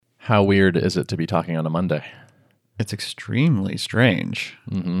how weird is it to be talking on a Monday? It's extremely strange.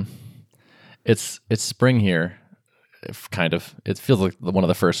 Mm-hmm. It's spring here, kind of. It feels like one of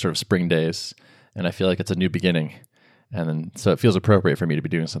the first sort of spring days, and I feel like it's a new beginning. And then, so it feels appropriate for me to be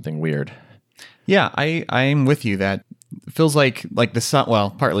doing something weird. Yeah, I'm with you. That feels like the sun.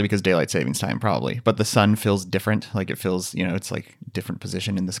 Well, partly because daylight savings time, probably, but the sun feels different. Like it feels, it's like different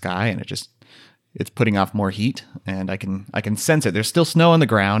position in the sky, and it's putting off more heat, and I can sense it. There's still snow on the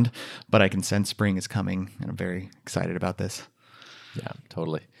ground, but I can sense spring is coming, and I'm very excited about this. Yeah,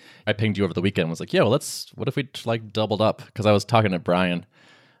 totally. I pinged you over the weekend and was like, yeah, well, what if we like doubled up? Because I was talking to Brian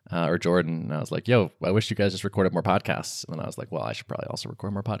or Jordan, and I was like, yo, I wish you guys just recorded more podcasts. And then I was like, well, I should probably also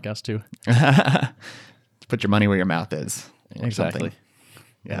record more podcasts too. Put your money where your mouth is. Exactly.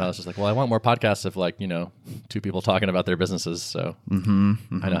 Yeah. And I was just like, well, I want more podcasts of like, two people talking about their businesses. So I know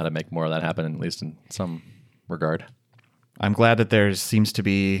how to make more of that happen, at least in some regard. I'm glad that there seems to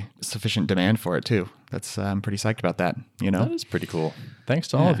be sufficient demand for it too. I'm pretty psyched about that. That is pretty cool. Thanks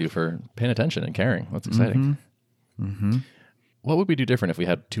to all of you for paying attention and caring. That's exciting. What would we do different if we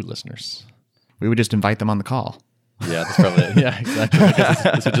had 2 listeners? We would just invite them on the call. Yeah, that's probably it. Yeah, exactly. Because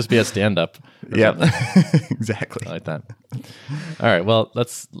this would just be a stand-up. Yep, exactly. I like that. All right, well,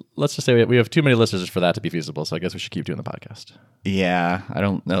 let's just say we have too many listeners for that to be feasible, so I guess we should keep doing the podcast. Yeah, I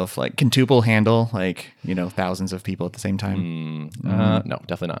don't know if can Tuple handle thousands of people at the same time? No,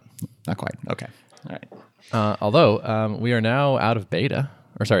 definitely not. Not quite. Okay. All right. Although we are now out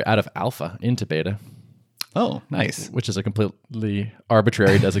of alpha into beta. Oh, nice. Which is a completely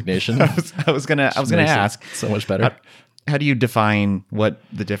arbitrary designation. I was gonna ask. So much better. How do you define what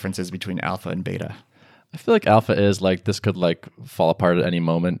the difference is between alpha and beta? I feel like alpha is like this could like fall apart at any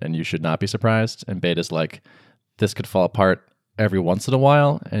moment and you should not be surprised. And beta is like this could fall apart every once in a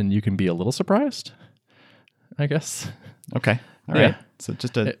while and you can be a little surprised, I guess. Okay. All right. So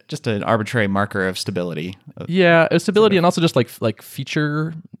just an arbitrary marker of stability. Stability and also just like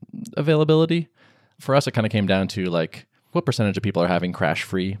feature availability. For us, it kind of came down to like what percentage of people are having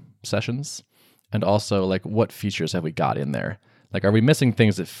crash-free sessions, and also like what features have we got in there? Like, are we missing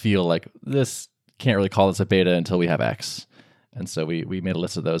things that feel like this can't really call this a beta until we have X? And so we made a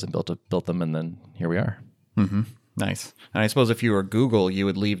list of those and built them, and then here we are. Mm-hmm. Nice. And I suppose if you were Google, you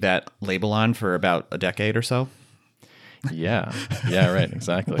would leave that label on for about a decade or so. Yeah, right,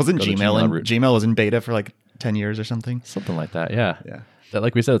 exactly. Wasn't Gmail was in beta for like 10 years or something? Something like that, yeah. Yeah. That,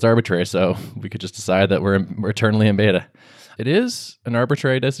 like we said, it's arbitrary, so we could just decide that we're eternally in beta. It is an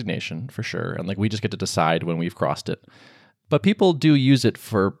arbitrary designation, for sure, and like we just get to decide when we've crossed it. But people do use it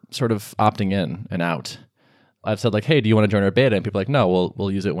for sort of opting in and out. I've said like, hey, do you want to join our beta? And people are like, no,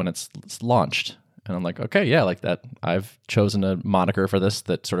 we'll use it when it's launched. And I'm like, okay, yeah, like that. I've chosen a moniker for this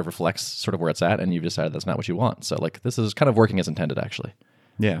that sort of reflects sort of where it's at, and you've decided that's not what you want. So like this is kind of working as intended, actually.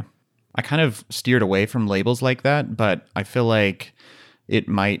 Yeah. I kind of steered away from labels like that, but I feel like it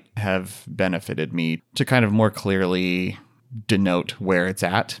might have benefited me to kind of more clearly denote where it's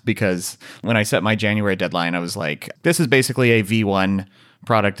at, because when I set my January deadline, I was like, this is basically a V1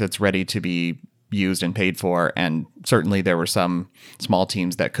 product that's ready to be used and paid for. And certainly there were some small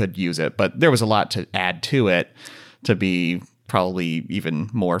teams that could use it, but there was a lot to add to it to be probably even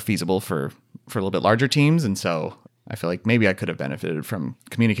more feasible for a little bit larger teams. And so I feel like maybe I could have benefited from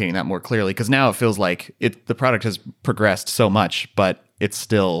communicating that more clearly, because now it feels like the product has progressed so much, but it's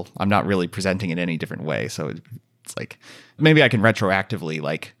still, I'm not really presenting it any different way. So it's like, maybe I can retroactively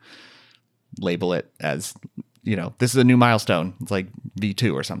like label it as, this is a new milestone. It's like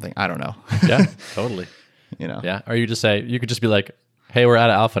V2 or something. I don't know. Yeah, totally. Yeah. Or you could just be like, hey, we're out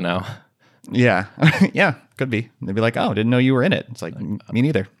of alpha now. Yeah. Yeah, could be. They'd be like, oh, didn't know you were in it. It's like, me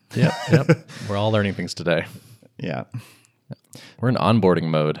neither. Yep. We're all learning things today. Yeah. We're in onboarding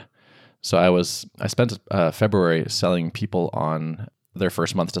mode. So I spent February selling people on their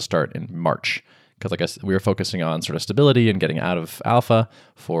first month to start in March, because I guess we were focusing on sort of stability and getting out of alpha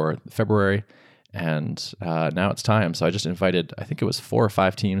for February. And now it's time. So I just invited, I think it was 4 or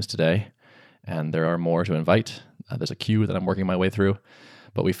 5 teams today, and there are more to invite. There's a queue that I'm working my way through.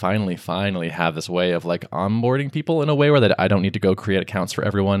 But we finally have this way of like onboarding people in a way where that I don't need to go create accounts for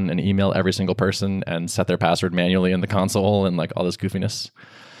everyone and email every single person and set their password manually in the console and like all this goofiness.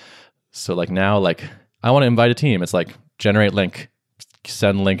 So like now, like I want to invite a team. It's like generate link,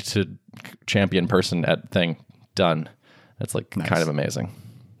 send link to champion person at thing, done. It's like nice. Kind of amazing.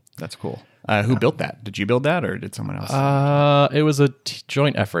 That's cool. Who built that? Did you build that or did someone else? It was a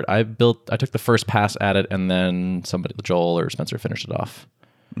joint effort. I took the first pass at it, and then Joel or Spencer finished it off.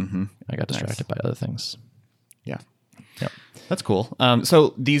 Mm-hmm. I got distracted by other things. Yeah. Yep. That's cool.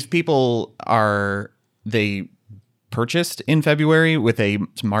 So these people, are they purchased in February with a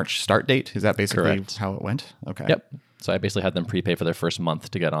March start date. Is that basically Correct. how it went? Okay. Yep. So I basically had them prepay for their first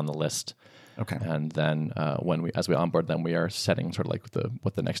month to get on the list. Okay. And then as we onboard them, we are setting sort of like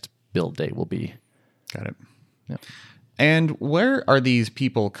what the next build date will be. Got it. Yeah. And where are these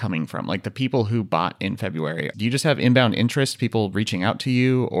people coming from? Like the people who bought in February? Do you just have inbound interest, people reaching out to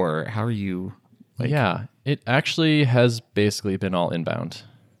you, or how are you? Yeah, it actually has basically been all inbound.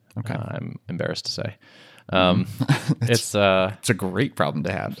 Okay. I'm embarrassed to say. It's a great problem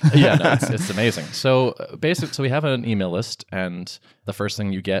to have. yeah, no, it's amazing. So basically, we have an email list, and the first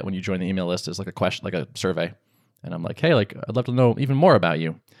thing you get when you join the email list is like a question, like a survey. And I'm like, hey, like I'd love to know even more about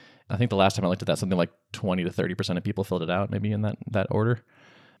you. I think the last time I looked at that, something like 20 to 30% of people filled it out, maybe in that order.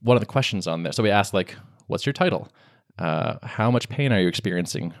 One of the questions on there, so we asked like, what's your title? How much pain are you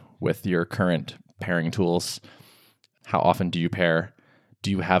experiencing with your current pairing tools? How often do you pair?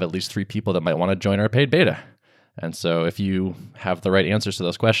 Do you have at least 3 people that might want to join our paid beta? And so if you have the right answers to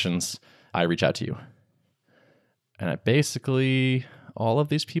those questions, I reach out to you. And basically, all of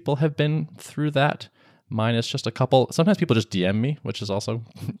these people have been through that. Minus just a couple. Sometimes people just DM me, which is also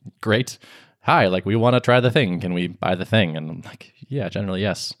great. Hi, like we want to try the thing. Can we buy the thing? And I'm like, yeah, generally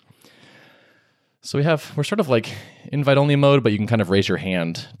yes. So we're sort of like invite only mode, but you can kind of raise your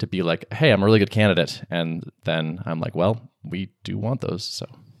hand to be like, hey, I'm a really good candidate. And then I'm like, well, we do want those. So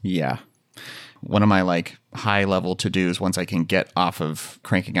Yeah. One of my like high level to-dos once I can get off of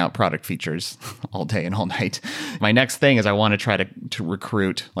cranking out product features all day and all night. My next thing is I want to try to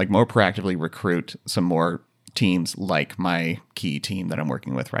recruit, like more proactively recruit some more teams like my key team that I'm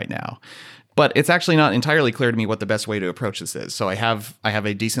working with right now. But it's actually not entirely clear to me what the best way to approach this is. So I have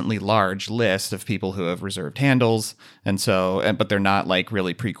a decently large list of people who have reserved handles, but they're not like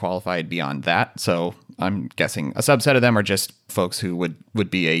really pre-qualified beyond that. So I'm guessing a subset of them are just folks who would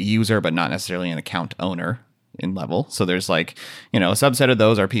be a user, but not necessarily an account owner in level. So there's like, a subset of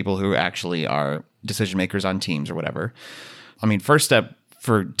those are people who actually are decision makers on teams or whatever. I mean, first step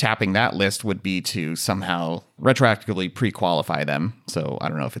for tapping that list would be to somehow retroactively pre-qualify them. So I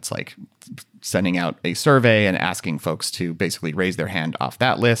don't know if it's like sending out a survey and asking folks to basically raise their hand off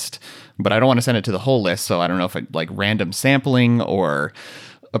that list, but I don't want to send it to the whole list. So I don't know if like random sampling or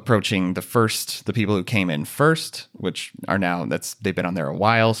approaching the people who came in first, which are now they've been on there a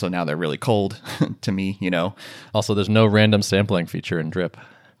while. So now they're really cold to me, Also, there's no random sampling feature in Drip.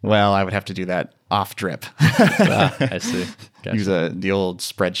 Well, I would have to do that off Drip. I see. Gotcha. Use the old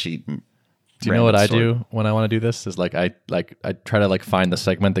spreadsheet. Do you know what I do when I want to do this? Is I try to like find the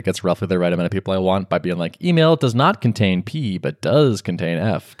segment that gets roughly the right amount of people I want by being like, email does not contain P but does contain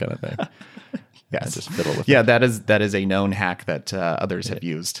F kind of thing. Yes. I just fiddle with it. That is a known hack that others have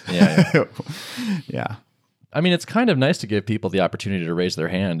used. Yeah. Yeah. I mean, it's kind of nice to give people the opportunity to raise their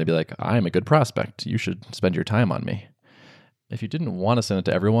hand and be like, I'm a good prospect. You should spend your time on me. If you didn't want to send it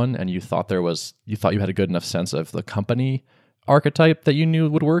to everyone and you thought you had a good enough sense of the company archetype that you knew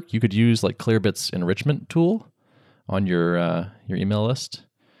would work, you could use like Clearbit's enrichment tool on your email list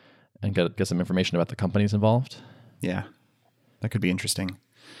and get some information about the companies involved. Yeah, that could be interesting.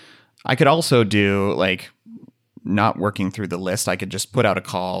 I could also do like not working through the list. I could just put out a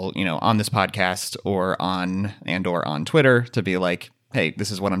call, on this podcast or on Twitter to be like, hey,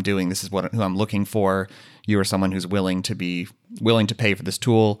 this is what I'm doing. This is who I'm looking for. You are someone who's willing to pay for this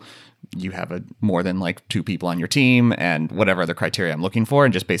tool. You have more than like 2 people on your team and whatever other criteria I'm looking for,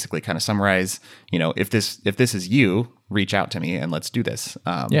 and just basically kind of summarize, if this is you, reach out to me and let's do this.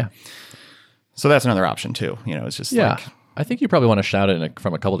 Yeah. So that's another option too. It's just like, I think you probably want to shout it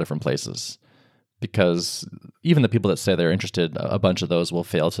from a couple different places, because even the people that say they're interested, a bunch of those will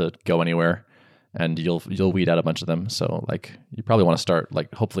fail to go anywhere, and you'll weed out a bunch of them. So like you probably want to start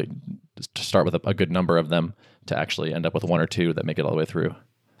like hopefully to start with a good number of them to actually end up with 1 or 2 that make it all the way through.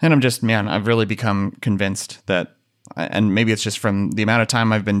 And I've really become convinced that, and maybe it's just from the amount of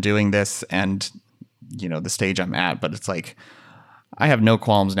time I've been doing this and, the stage I'm at, but it's like, I have no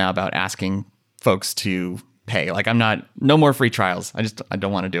qualms now about asking folks to pay. Like no more free trials. I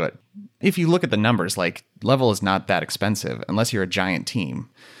don't want to do it. If you look at the numbers, like Level is not that expensive unless you're a giant team.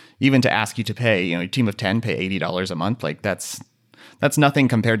 Even to ask you to pay, a team of 10 pay $80 a month. Like that's nothing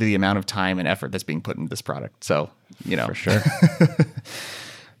compared to the amount of time and effort that's being put into this product. So, For sure.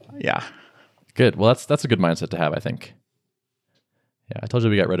 Yeah. Good. Well, that's a good mindset to have, I think. Yeah, I told you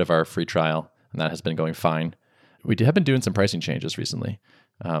we got rid of our free trial, and that has been going fine. We have been doing some pricing changes recently.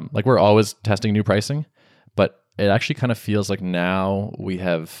 Like we're always testing new pricing, but it actually kind of feels like now we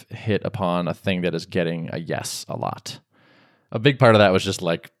have hit upon a thing that is getting a yes a lot. A big part of that was just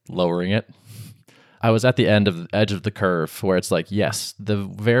like lowering it. I was at the edge of the curve where it's like, yes, the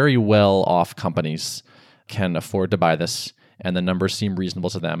very well off companies can afford to buy this, and the numbers seem reasonable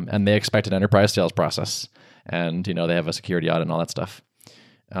to them, and they expect an enterprise sales process, and they have a security audit and all that stuff.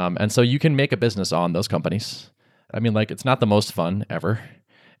 And so you can make a business on those companies. I mean, like, it's not the most fun ever.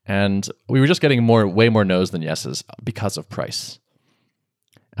 And we were just getting way more no's than yeses because of price.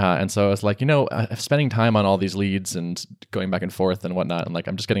 And so I was like, spending time on all these leads and going back and forth and whatnot, and like,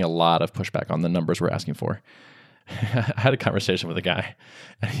 I'm just getting a lot of pushback on the numbers we're asking for. I had a conversation with a guy,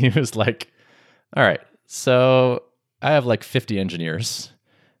 and he was like, all right, so I have like 50 engineers.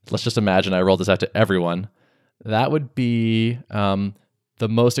 Let's just imagine I rolled this out to everyone. That would be the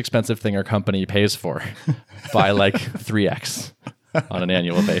most expensive thing our company pays for by like 3x on an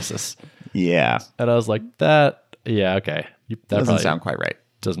annual basis. Yeah. And I was like, okay. That doesn't sound quite right.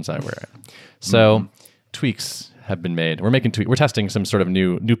 Doesn't sound right. So tweaks have been made. We're testing some sort of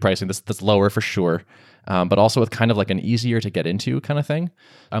new pricing that's lower for sure, but also with kind of like an easier to get into kind of thing.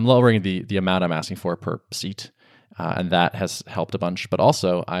 I'm lowering the amount I'm asking for per seat, and that has helped a bunch. But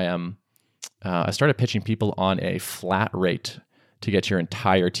also I started pitching people on a flat rate to get your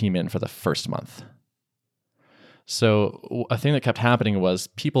entire team in for the first month. So a thing that kept happening was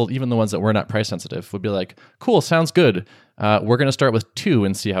people, even the ones that were not price sensitive, would be like, cool, sounds good. We're going to start with 2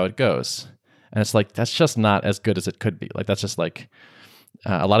 and see how it goes. And it's like, that's just not as good as it could be. Like, that's just like,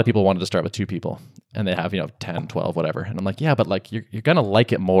 a lot of people wanted to start with 2 people, and they have, 10, 12, whatever. And I'm like, yeah, but like, you're going to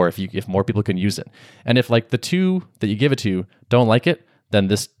like it more if more people can use it. And if like the 2 that you give it to don't like it, then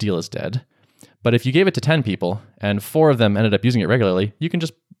this deal is dead. But if you gave it to 10 people and 4 of them ended up using it regularly, you can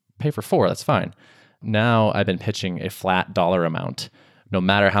just pay for 4. That's fine. Now I've been pitching a flat dollar amount. No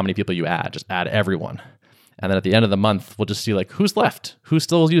matter how many people you add, just add everyone. And then at the end of the month, we'll just see like who's left, who's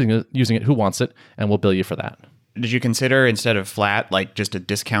still using it, who wants it, and we'll bill you for that. Did you consider, instead of flat, like just a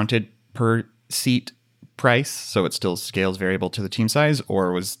discounted per seat price, so it still scales variable to the team size,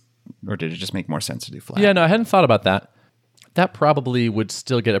 or did it just make more sense to do flat? Yeah, no, I hadn't thought about that. That probably would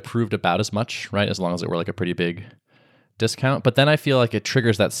still get approved about as much, right? As long as it were like a pretty big discount. But then I feel like it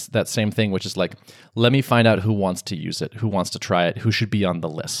triggers that same thing, which is like, let me find out who wants to use it, who wants to try it, who should be on the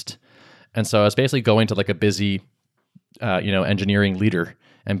list. And so I was basically going to like a busy, engineering leader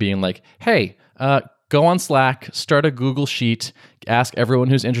and being like, hey, go on Slack, start a Google Sheet, ask everyone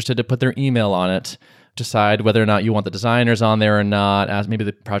who's interested to put their email on it, decide whether or not you want the designers on there or not, ask maybe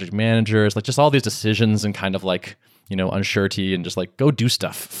the project managers, like just all these decisions and kind of like, unsurety, and just like, go do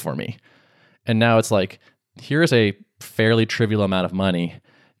stuff for me. And now it's like, here's a fairly trivial amount of money.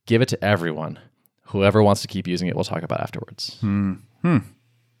 Give it to everyone. Whoever wants to keep using it, we'll talk about afterwards.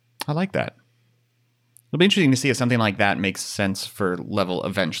 I like that. It'll be interesting to see if something like that makes sense for Level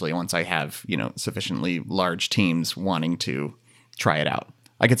eventually, once I have, sufficiently large teams wanting to try it out.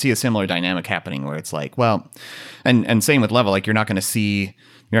 I could see a similar dynamic happening where it's like, well, and same with Level, like you're not going to see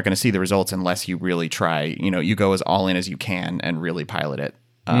the results unless you really try, you go as all in as you can and really pilot it.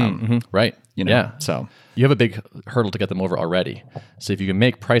 Right. Yeah. So you have a big hurdle to get them over already. So if you can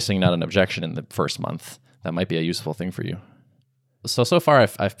make pricing not an objection in the first month, that might be a useful thing for you. So far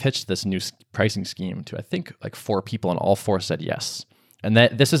I've pitched this new pricing scheme to, I think, like 4 people, and all 4 said yes. And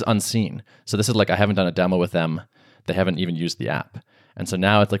this is unseen. So this is like, I haven't done a demo with them. They haven't even used the app. And so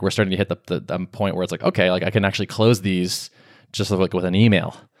now it's like, we're starting to hit the point where it's like, okay, like I can actually close these just like with an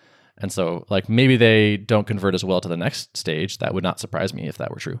email. And so like, maybe they don't convert as well to the next stage. That would not surprise me if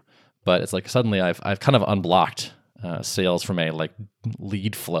that were true. But it's like, suddenly I've kind of unblocked sales from a like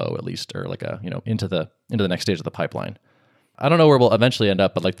lead flow, at least, or like into the next stage of the pipeline. I don't know where we'll eventually end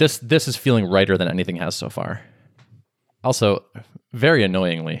up, but like this is feeling righter than anything has so far. Also, very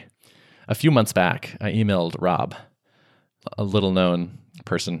annoyingly, a few months back, I emailed Rob, a little known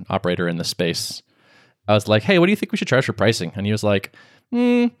person, operator in the space. I was like, hey, what do you think we should charge for pricing? And he was like,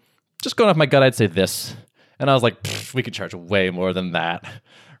 just going off my gut, I'd say this. And I was like, we could charge way more than that.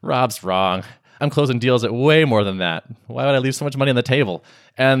 Rob's wrong. I'm closing deals at way more than that. Why would I leave so much money on the table?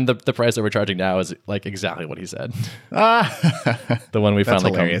 And the price that we're charging now is like exactly what he said. The one we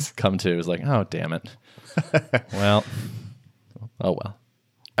finally come to is like, oh, damn it. Well, oh well.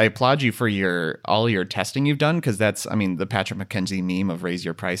 I applaud you for all your testing you've done, because that's, the Patrick McKenzie meme of raise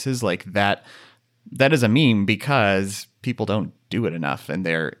your prices. Like that is a meme because people don't do it enough, and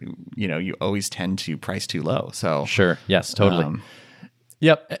you always tend to price too low. So sure, yes, totally.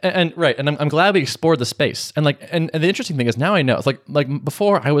 Yep, and right, and I'm glad we explored the space, and the interesting thing is now I know. It's like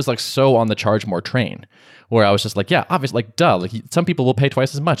before I was like so on the charge more train, where I was just like, yeah, obviously, like duh, like some people will pay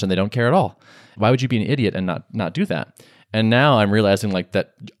twice as much and they don't care at all. Why would you be an idiot and not do that? And now I'm realizing like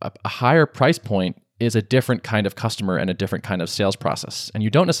that a higher price point is a different kind of customer and a different kind of sales process, and you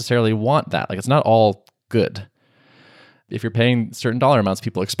don't necessarily want that. Like it's not all good. if you're paying certain dollar amounts,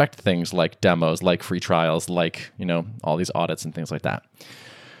 people expect things like demos, like free trials, like, all these audits and things like that.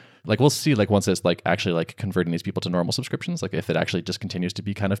 Like we'll see, like once it's like actually like converting these people to normal subscriptions, like if it actually just continues to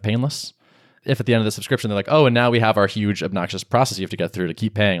be kind of painless. If at the end of the subscription they're like, oh, and now we have our huge obnoxious process you have to get through to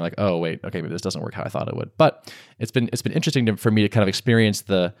keep paying, like, oh wait, okay, maybe this doesn't work how I thought it would. But it's been interesting for me to kind of experience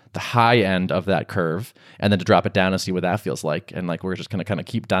the high end of that curve and then to drop it down and see what that feels like. And like we're just gonna kind of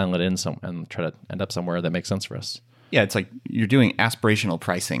keep dialing it in and try to end up somewhere that makes sense for us. Yeah, it's like you're doing aspirational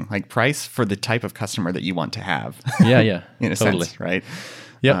pricing, like price for the type of customer that you want to have. Yeah, in a totally. sense, right?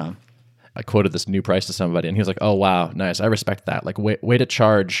 Yeah. I quoted this new price to somebody and he was like, oh wow, nice, I respect that. Like way to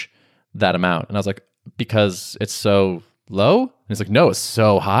charge that amount. And I was like, because it's so low? And he's like, no, it's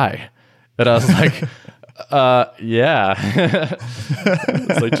so high. And I was like, yeah.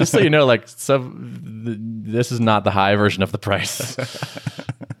 It's like, just so you know, like this is not the high version of the price.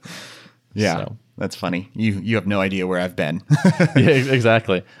 Yeah. So. That's funny. You have no idea where I've been. Yeah,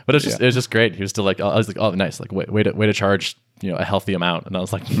 exactly. But it was just great. He was still like, I was like, oh, nice. Like way to charge, a healthy amount. And I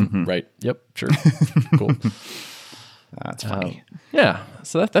was like, right. Yep. Sure. Cool. That's funny. Yeah.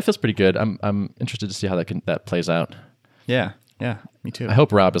 So that feels pretty good. I'm interested to see how that plays out. Yeah. Yeah. Me too. I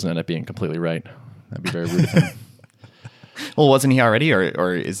hope Rob doesn't end up being completely right. That'd be very rude of him. Well, wasn't he already,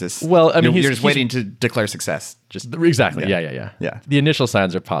 or is this? Well, I mean, you're just waiting to declare success. Just exactly. Yeah. The initial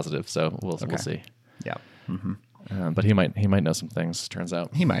signs are positive, so we'll see. Yeah. Mm-hmm. But he might know some things. Turns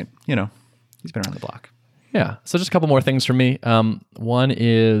out he might. He's been around the block. Yeah. So just a couple more things for me. One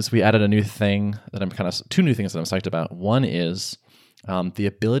is we added a new thing that two new things that I'm psyched about. One is the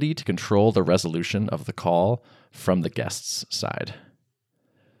ability to control the resolution of the call from the guest's side,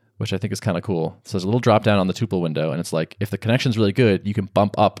 which I think is kind of cool. So there's a little drop down on the tuple window, and it's like if the connection's really good, you can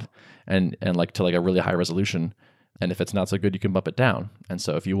bump up and like to like a really high resolution. And if it's not so good, you can bump it down. And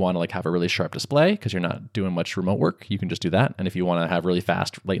so if you want to like have a really sharp display because you're not doing much remote work, you can just do that. And if you want to have really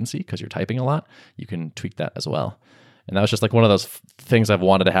fast latency because you're typing a lot, you can tweak that as well. And that was just like one of those things I've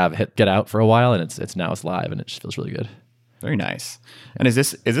wanted to have get out for a while, and it's live, and it just feels really good. Very nice. And is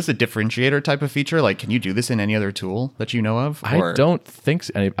this a differentiator type of feature? Like, can you do this in any other tool that you know of? I don't think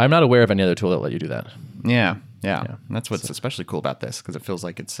so. I'm not aware of any other tool that let you do that. Yeah. And that's what's especially cool about this, because it feels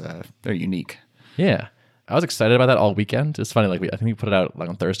like it's very unique. Yeah. I was excited about that all weekend. It's funny, like I think we put it out like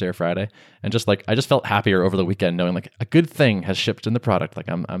on Thursday or Friday, and just like I just felt happier over the weekend knowing like a good thing has shipped in the product. Like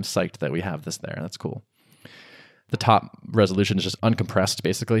I'm psyched that we have this there. That's cool. The top resolution is just uncompressed,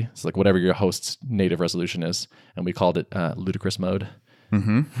 basically. It's like whatever your host's native resolution is, and we called it ludicrous mode.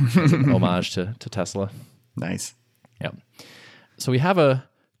 Mm-hmm. As an homage to Tesla. Nice. Yeah. So we have a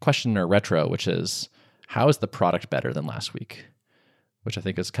question or retro, which is, how is the product better than last week? Which I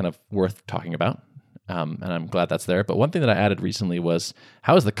think is kind of worth talking about. And I'm glad that's there. But one thing that I added recently was,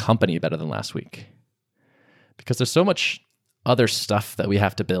 how is the company better than last week? Because there's so much other stuff that we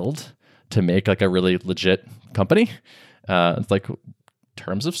have to build to make like a really legit company. It's like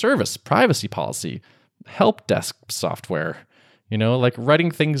terms of service, privacy policy, help desk software, like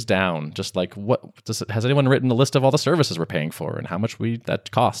writing things down. Just like has anyone written a list of all the services we're paying for and how much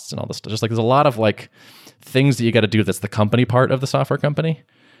that costs and all this stuff? Just like there's a lot of like things that you got to do that's the company part of the software company.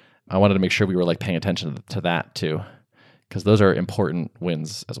 I wanted to make sure we were like paying attention to that too, because those are important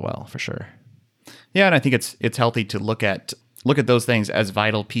wins as well, for sure. Yeah, and I think it's healthy to look at those things as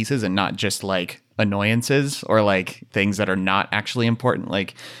vital pieces and not just like annoyances or like things that are not actually important.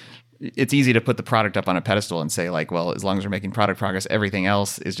 Like it's easy to put the product up on a pedestal and say like, well, as long as we're making product progress, everything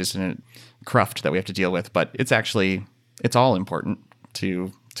else is just a cruft that we have to deal with. But it's all important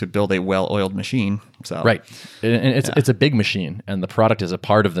to build a well-oiled machine. So right. And it's a big machine, and the product is a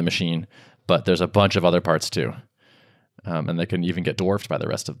part of the machine, but there's a bunch of other parts too. And they can even get dwarfed by the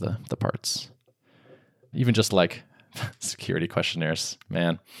rest of the parts. Even just like security questionnaires,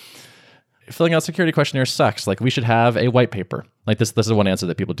 man. Filling out security questionnaires sucks. Like we should have a white paper. Like this is one answer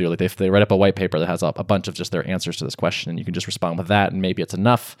that people do. Like they write up a white paper that has a bunch of just their answers to this question, and you can just respond with that, and maybe it's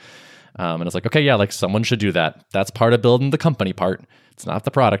enough. And it's like, okay, yeah, like someone should do that. That's part of building the company part. It's not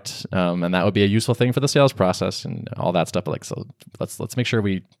the product. And that would be a useful thing for the sales process and all that stuff. But like, so let's make sure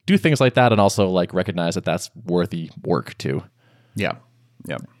we do things like that, and also like recognize that that's worthy work too. Yeah.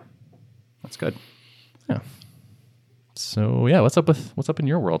 That's good. Yeah. So yeah, what's up in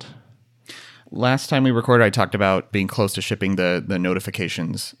your world? Last time we recorded, I talked about being close to shipping the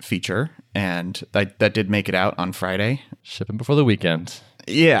notifications feature, and that did make it out on Friday. Shipping before the weekend.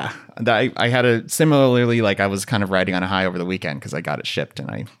 Yeah, I had a similarly, like I was kind of riding on a high over the weekend because I got it shipped,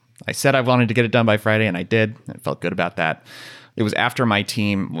 and I said I wanted to get it done by Friday, and I did. I felt good about that. It was after my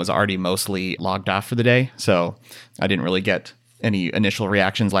team was already mostly logged off for the day, so I didn't really get any initial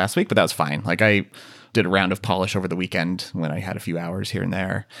reactions last week, but that was fine. Like I did a round of polish over the weekend when I had a few hours here and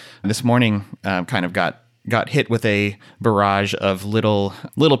there. And this morning, kind of got hit with a barrage of little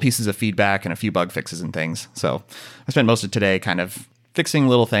pieces of feedback and a few bug fixes and things. So I spent most of today kind of fixing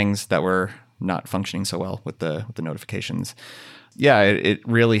little things that were not functioning so well with the notifications. Yeah, it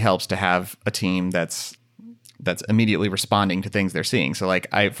really helps to have a team that's immediately responding to things they're seeing. So like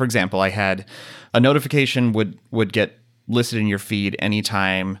for example, I had a notification would get listed in your feed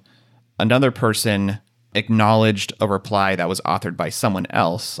anytime another person acknowledged a reply that was authored by someone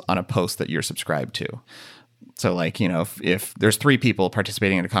else on a post that you're subscribed to. So like, if there's 3 people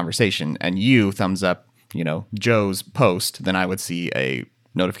participating in a conversation and you thumbs up, Joe's post, then I would see a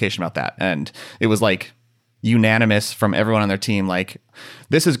notification about that. And it was like unanimous from everyone on their team, like,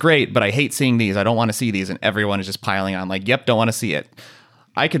 this is great, but I hate seeing these. I don't want to see these. And everyone is just piling on like, yep, don't want to see it.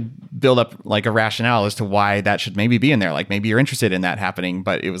 I could build up like a rationale as to why that should maybe be in there. Like maybe you're interested in that happening,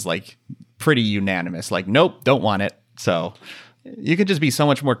 but it was like pretty unanimous. Like, nope, don't want it. So you could just be so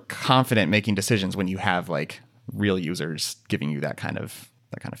much more confident making decisions when you have like real users giving you that kind of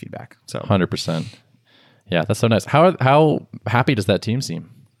feedback. So 100%. Yeah, that's so nice. How happy does that team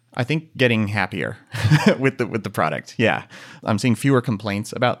seem? I think getting happier with the product. Yeah. I'm seeing fewer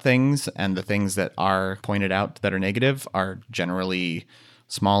complaints about things, and the things that are pointed out that are negative are generally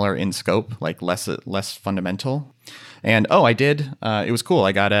smaller in scope, like less fundamental. And it was cool.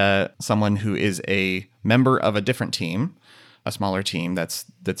 I got someone who is a member of a different team, a smaller team that's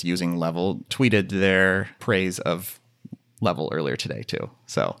using Level, tweeted their praise of Level earlier today too.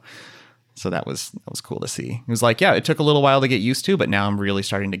 So that was cool to see. It was like, yeah, it took a little while to get used to, but now I'm really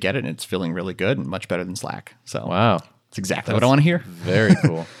starting to get it, and it's feeling really good and much better than Slack. So wow, it's exactly what I want to hear. Very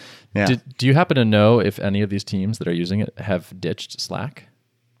cool. Yeah. Do you happen to know if any of these teams that are using it have ditched Slack?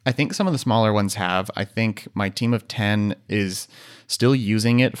 I think some of the smaller ones have. I think my team of 10 is still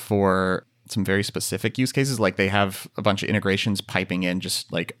using it for some very specific use cases. Like they have a bunch of integrations piping in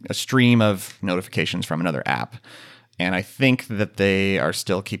just like a stream of notifications from another app. And I think that they are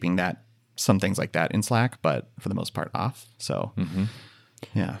still keeping some things like that in Slack, but for the most part off. So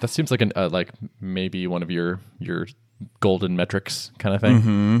yeah, that seems like like maybe one of your golden metrics kind of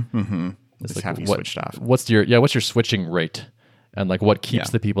thing. It's like, have you switched off? What's your switching rate, and like what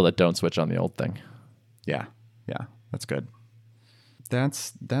keeps the people that don't switch on the old thing? Yeah, that's good.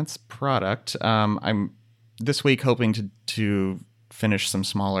 That's product. I'm this week hoping to finish some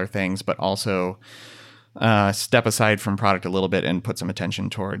smaller things, but also step aside from product a little bit and put some attention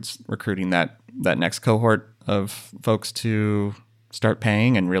towards recruiting that next cohort of folks to start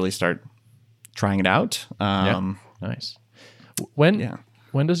paying and really start trying it out. Nice.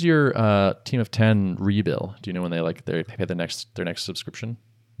 When does your team of 10 rebill? Do you know when they pay their next subscription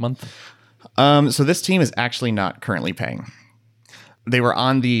month? So this team is actually not currently paying. They were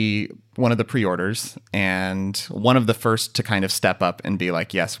on one of the pre-orders, and one of the first to kind of step up and be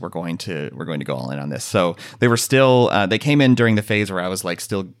like, yes, we're going to go all in on this. So they were still they came in during the phase where I was like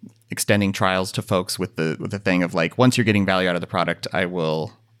still extending trials to folks with the thing of like, once you're getting value out of the product, I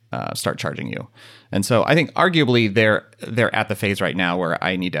will start charging you. And so I think arguably they're at the phase right now where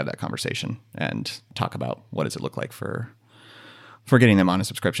I need to have that conversation and talk about what does it look like for getting them on a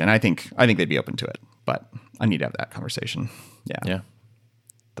subscription. I think they'd be open to it, but I need to have that conversation. Yeah.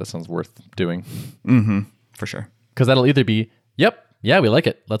 That sounds worth doing. For sure. Because that'll either be, yep, yeah, we like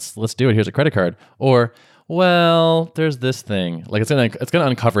it. Let's do it. Here's a credit card. Or, well, there's this thing. Like it's gonna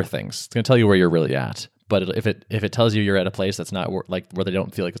uncover things. It's gonna tell you where you're really at. But if it tells you you're at a place that's not where they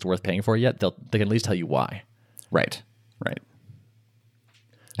don't feel like it's worth paying for yet, they can at least tell you why. Right.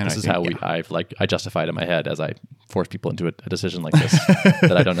 And this is how I justify it in my head as I force people into a decision like this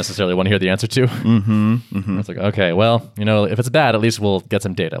that I don't necessarily want to hear the answer to. It's like, okay, well, if it's bad, at least we'll get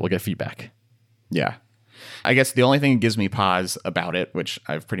some data. We'll get feedback. Yeah. I guess the only thing that gives me pause about it, which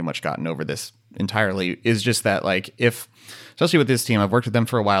I've pretty much gotten over this entirely, is just that especially with this team, I've worked with them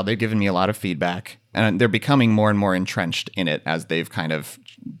for a while. They've given me a lot of feedback, and they're becoming more and more entrenched in it as they've kind of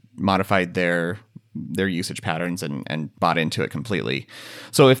modified their usage patterns and bought into it completely.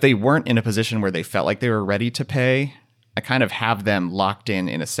 So if they weren't in a position where they felt like they were ready to pay, I kind of have them locked in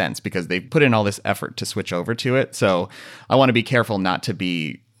a sense because they've put in all this effort to switch over to it. So I want to be careful not to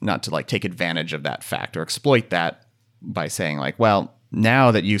take advantage of that fact or exploit that by saying like, well,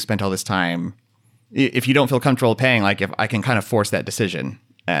 now that you've spent all this time, if you don't feel comfortable paying, like if I can kind of force that decision,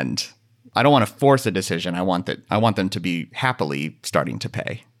 and I don't want to force a decision. I want them to be happily starting to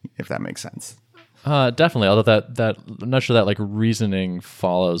pay, if that makes sense. Definitely. Although that I'm not sure that like reasoning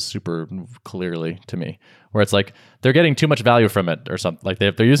follows super clearly to me, where it's like they're getting too much value from it or something. Like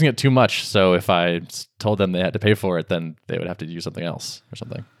they're using it too much. So if I told them they had to pay for it, then they would have to use something else or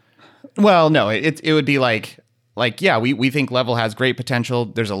something. Well, no, it would be like yeah, we think Level has great potential.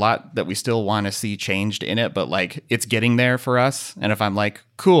 There's a lot that we still want to see changed in it, but like it's getting there for us. And if I'm like,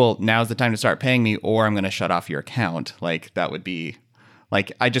 cool, now's the time to start paying me, or I'm going to shut off your account, like that would be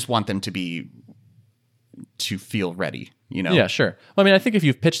like, I just want them to feel ready, you know? Yeah, sure. Well, I mean, I think if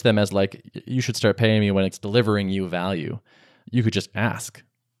you've pitched them as like, you should start paying me when it's delivering you value, you could just ask,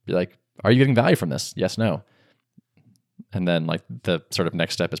 be like, are you getting value from this? Yes, no. And then like the sort of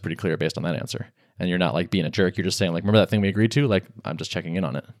next step is pretty clear based on that answer. And you're not like being a jerk. You're just saying like, remember that thing we agreed to? Like, I'm just checking in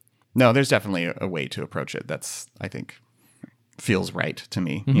on it. No, there's definitely a way to approach it. That's, I think, feels right to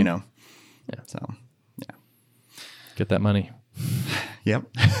me, you know? Yeah. So, yeah. Get that money. Yep.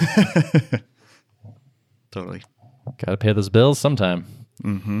 Totally. Got to pay those bills sometime.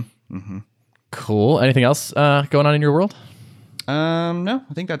 Cool. Anything else going on in your world? No,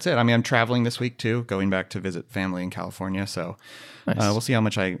 I think that's it. I mean, I'm traveling this week too, going back to visit family in California. So Nice. we'll see how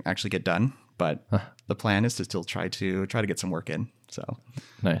much I actually get done. But the plan is to still try to get some work in. So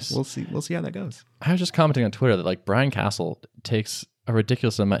Nice. we'll see how that goes. I was just commenting on Twitter that like Brian Castle takes a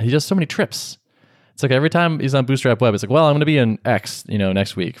ridiculous amount. He does so many trips. It's like every time he's on Bootstrap Web, it's like, well, I'm going to be in X,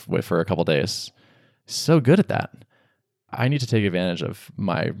 next week for a couple days. He's so good at that. I need to take advantage of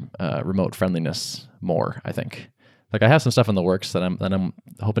my remote friendliness more, I think. Like I have some stuff in the works that I'm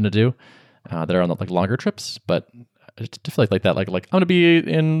hoping to do that are on the like longer trips, but I just feel like that, like I'm going to be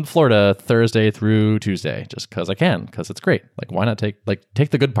in Florida Thursday through Tuesday just because I can, because it's great. Like why not take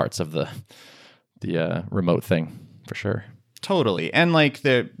the good parts of the remote thing for sure. Totally. And like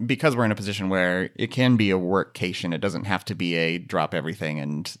because we're in a position where it can be a workcation, it doesn't have to be a drop everything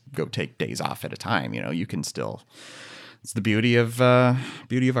and go take days off at a time. You can still, it's the beauty of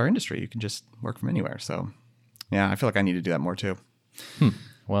our industry. You can just work from anywhere. So yeah, I feel like I need to do that more too.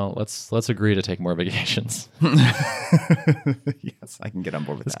 Well, let's agree to take more vacations. Yes, I can get on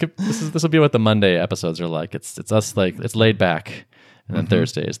board with that. This will be what the Monday episodes are like. It's us like it's laid back, and then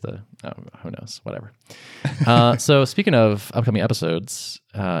Thursday is who knows, whatever. So speaking of upcoming episodes,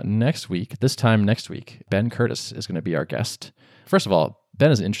 next week, Ben Curtis is going to be our guest. First of all,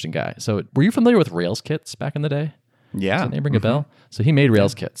 Ben is an interesting guy. So were you familiar with Rails kits back in the day? Yeah. Does that name ring a bell? So he made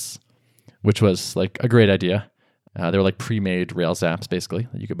Rails kits, which was like a great idea. They were like pre-made Rails apps, basically,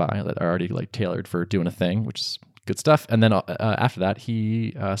 that you could buy that are already like tailored for doing a thing, which is good stuff. And then after that,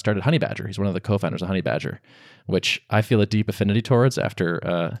 he started Honeybadger. He's one of the co-founders of Honeybadger, which I feel a deep affinity towards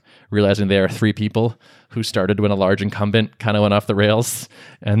after realizing they are three people who started when a large incumbent kind of went off the rails,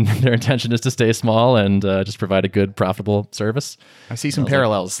 and their intention is to stay small and just provide a good, profitable service. I see some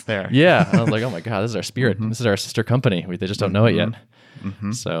parallels there. Yeah. I was like, oh my God, this is our spirit. This is our sister company. They just don't know it yet.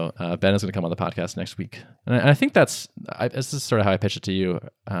 So Ben is going to come on the podcast next week. And I think this is sort of how I pitch it to you,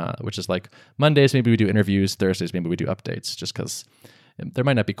 which is like Mondays, maybe we do interviews. Thursdays, maybe we do updates, just because there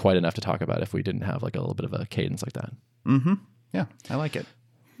might not be quite enough to talk about if we didn't have like a little bit of a cadence like that. Yeah, I like it.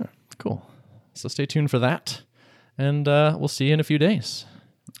 Cool. So stay tuned for that. And we'll see you in a few days.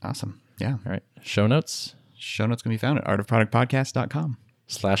 Awesome. Yeah. All right. Show notes. Show notes can be found at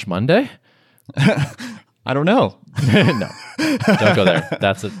artofproductpodcast.com/Monday. I don't know. No, don't go there.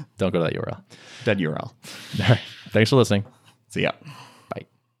 Don't go to that URL. Dead URL. All right. Thanks for listening. See ya.